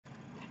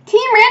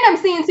Team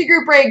Random C&C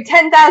Group Break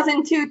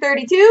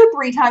 10,232.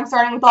 3 times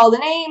starting with all the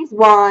names.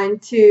 1,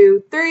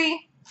 2,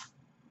 3.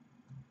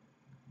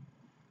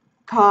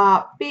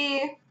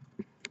 Copy.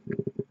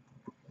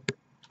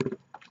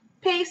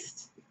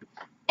 Paste.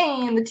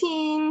 And the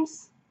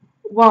teams.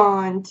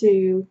 1,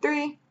 2,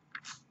 3.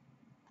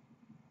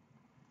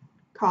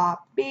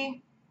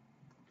 Copy.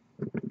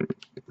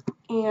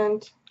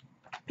 And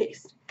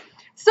paste.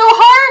 So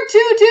Harv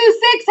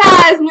 226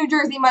 has New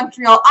Jersey,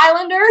 Montreal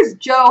Islanders.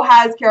 Joe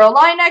has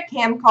Carolina.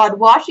 Cam Cod,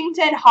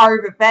 Washington.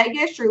 Harv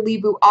Vegas.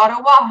 Shirleybu,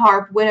 Ottawa.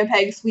 Harv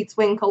Winnipeg, Sweet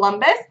Swing,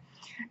 Columbus.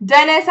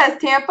 Dennis has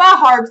Tampa.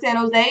 Harv San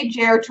Jose.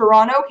 Jer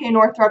Toronto. K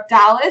Northrop,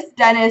 Dallas.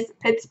 Dennis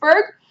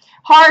Pittsburgh.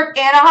 Harv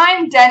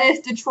Anaheim.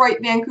 Dennis Detroit,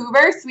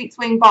 Vancouver. Sweet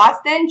Swing,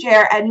 Boston.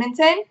 Jer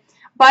Edmonton.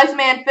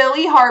 Buzzman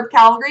Philly. Harv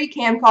Calgary.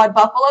 Cam Cod,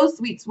 Buffalo.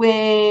 Sweet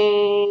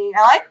Swing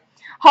LA.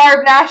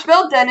 Harv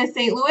Nashville, Dennis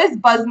St. Louis,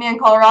 Buzzman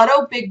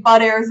Colorado, Big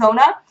Bud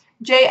Arizona,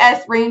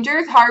 JS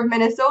Rangers, Harv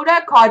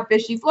Minnesota, Cod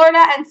Fishy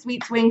Florida, and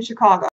Sweet Swing Chicago.